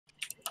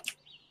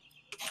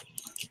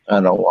I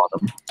don't want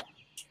them.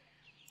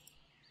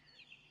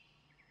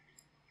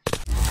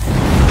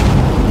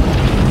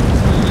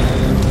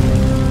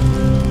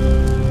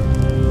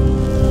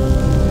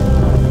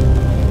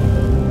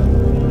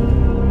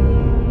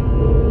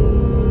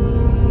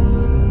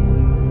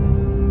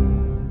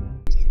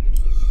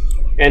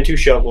 And 2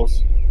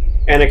 shovels.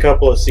 And a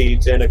couple of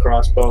seeds and a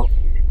crossbow.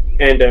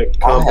 And a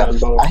compound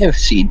bow. I have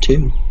seed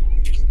too.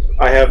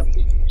 I have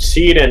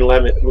seed and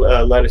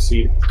lettuce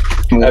seed.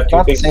 I mean, it's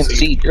not the same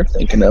seed you're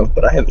thinking of,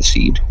 but I have a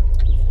seed.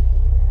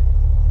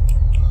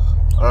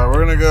 Alright,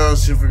 we're gonna go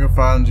see if we can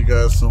find you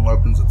guys some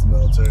weapons at the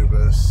military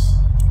base.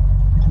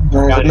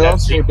 The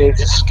military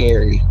base is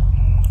scary.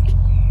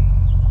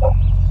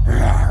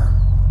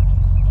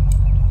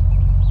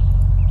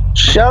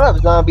 Shut up,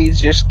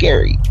 zombies, you're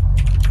scary.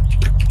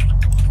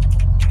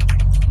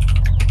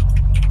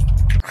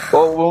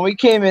 Well, when we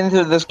came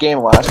into this game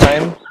last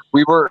time,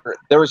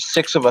 there were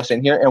 6 of us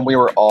in here, and we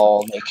were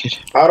all naked.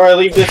 How do I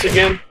leave this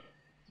again?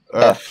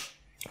 F.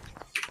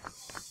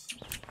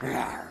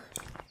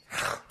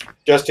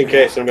 Just in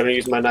case, I'm gonna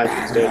use my knife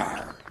instead.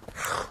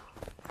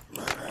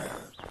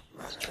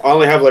 I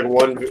only have like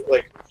one,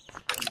 like...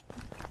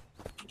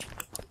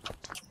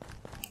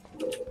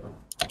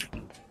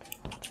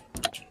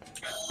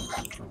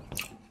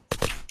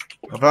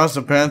 I found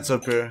some pants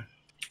up here.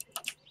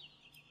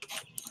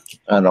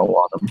 I don't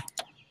want them.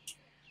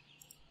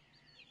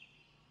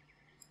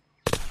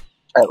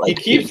 He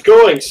keeps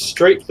going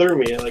straight through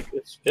me, like,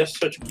 it's just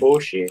such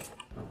bullshit.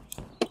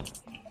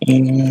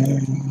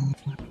 Oh,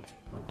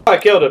 I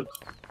killed him.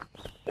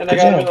 And I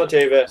got a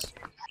military vest.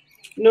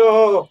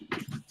 No!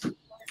 Okay,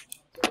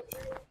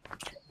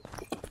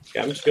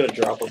 I'm just gonna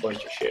drop a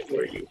bunch of shit.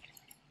 Where are you?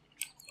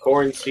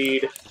 Corn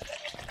seed.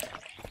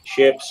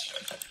 Chips.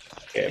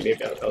 Okay,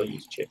 maybe I'll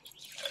use chips.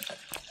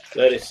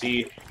 Lettuce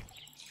seed.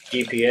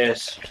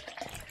 GPS.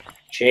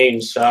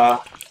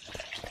 Chainsaw.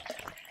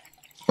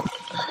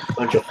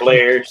 Bunch of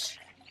flares.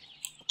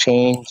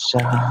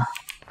 Chainsaw.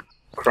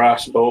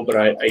 Crossbow, but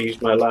I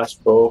used my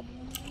last bow.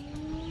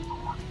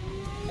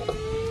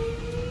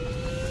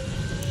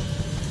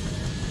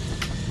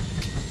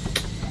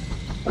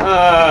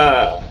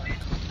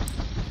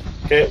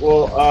 Okay,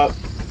 well,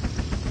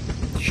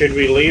 should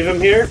we leave him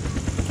here?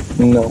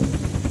 No.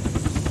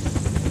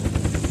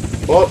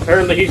 Well,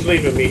 apparently he's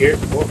leaving me here.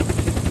 Well.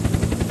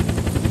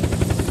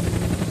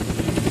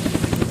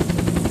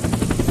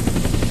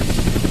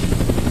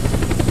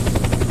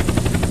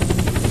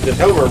 This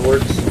helmet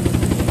works.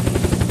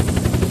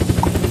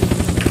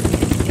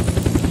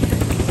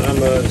 I'm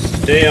gonna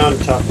stay on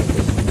top of it.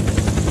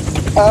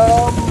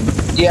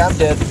 Yeah, I'm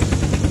dead.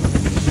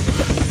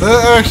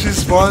 That actually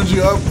spawns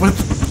you up with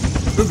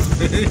the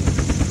thing.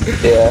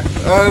 Yeah.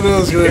 I knew I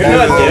was gonna do You're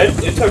not that.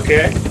 dead. It's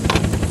okay.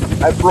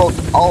 I broke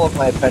all of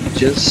my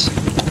appendages.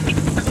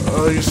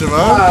 Oh, you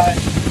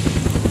survived?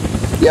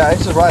 Yeah, I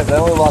survived. I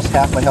only lost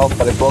half my health,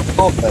 but I broke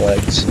both my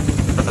legs.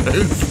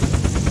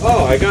 Nice.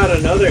 Oh, I got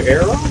another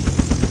arrow?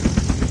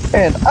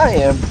 And I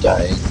am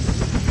dying.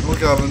 We're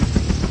coming.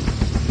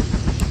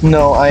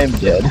 No, I am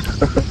dead.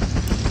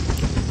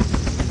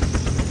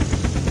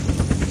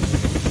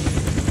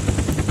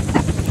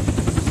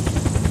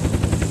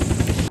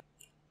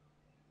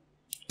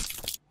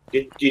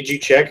 Did you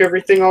check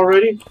everything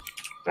already?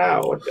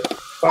 Ow, what the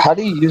fuck? How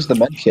do you use the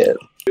med kit?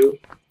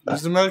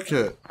 Use the med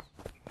kit.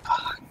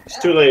 It's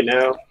too late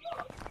now.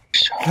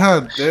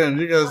 God damn,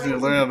 you guys need to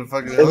learn how to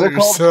fucking Is heal it called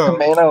yourself.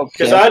 commando?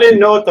 Because I didn't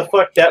know what the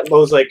fuck that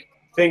was, like,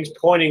 things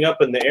pointing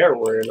up in the air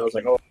were, and I was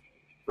like, oh,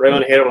 right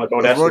on hit, I'm like, oh,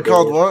 that's What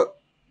called what?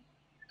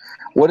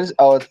 What is?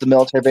 Oh, it's the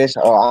military base.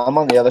 Oh, I'm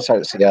on the other side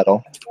of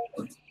Seattle.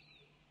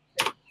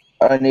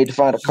 I need to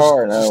find a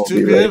car, and I will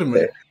be right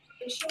there.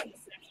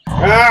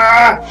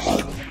 Ah!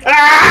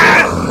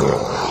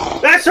 Ah!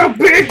 That's a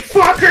big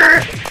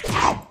fucker!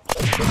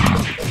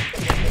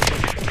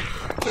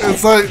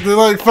 It's like, they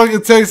like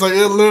fucking takes, like,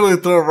 it literally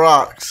throw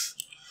rocks.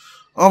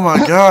 Oh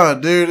my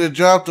god, dude, it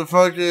dropped a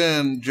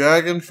fucking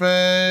dragon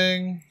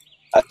fang.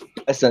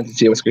 I sent it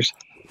to you, Whiskers.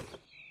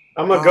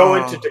 I'm gonna go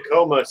into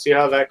Tacoma, see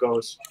how that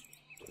goes.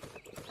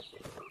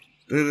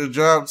 Dude, it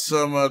dropped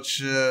so much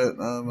shit.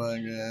 Oh my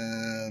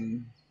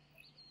god.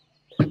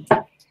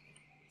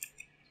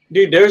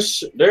 Dude,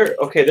 there's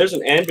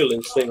an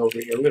ambulance thing over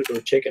here. I'm gonna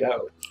go check it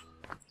out.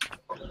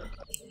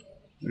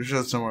 You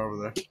should somewhere over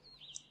there.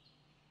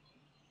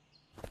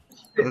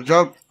 It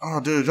dropped, oh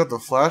dude, it dropped the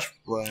flash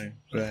bang.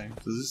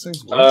 Does this thing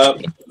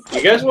work?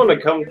 You guys wanna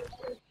come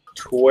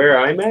to where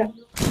I'm at?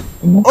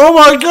 Oh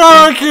my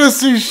god, I can't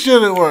see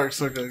shit, it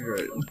works. Okay,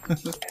 great.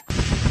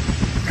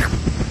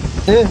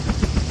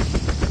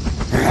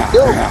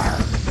 No!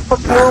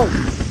 Fuck no!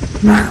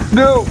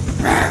 No!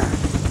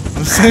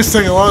 This thing's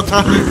taking a long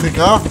time to take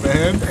off,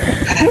 man.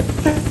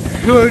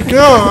 You're like,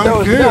 go,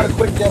 I'm good. Not a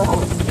quick get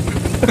off.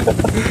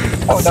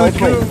 Oh, no, it's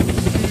wait.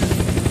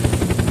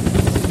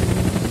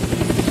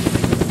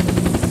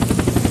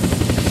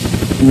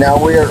 Now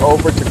we are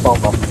over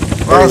Tacoma.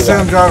 Oh, I see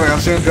him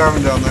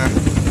driving down there.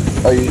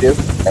 Oh, you do?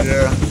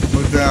 Yeah,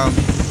 look down.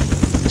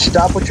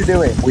 Stop what you're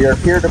doing. We are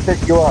here to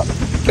pick you up.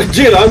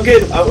 Jill, I'm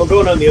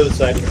going on the other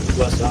side here. There's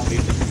less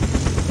zombies.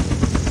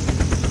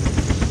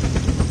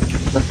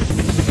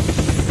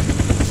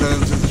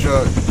 Send into the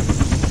truck.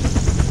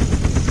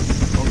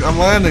 I'm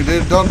landing,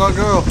 dude. Don't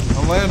go.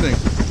 I'm landing.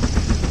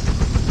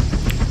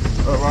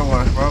 Oh, wrong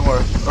way.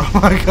 Oh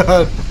my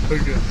god.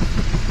 Okay.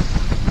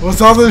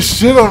 What's all this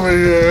shit over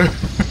here?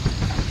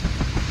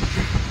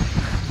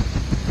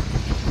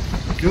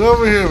 Get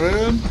over here,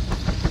 man.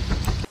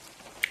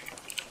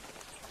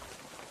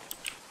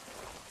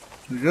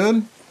 You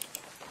good?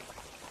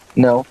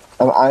 No,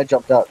 I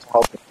jumped out to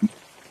help him.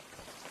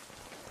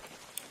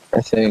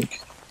 I think.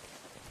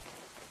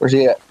 Where's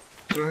he at?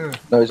 Right here.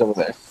 No, he's over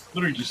there.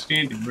 Literally just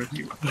standing right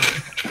here. You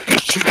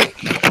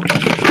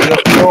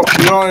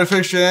want me to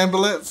fix your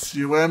ambulance?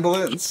 Your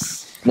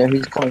ambulance? No,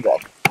 he's coming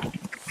back.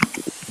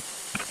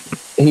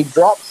 He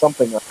dropped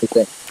something off the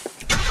thing.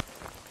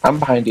 I'm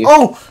behind you.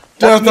 Oh!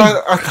 Dude,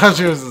 That's I thought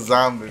you was a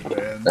zombie,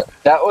 man.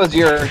 That was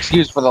your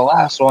excuse for the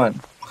last one.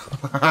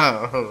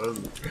 Do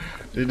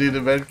you need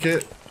a med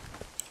kit?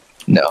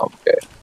 No, okay.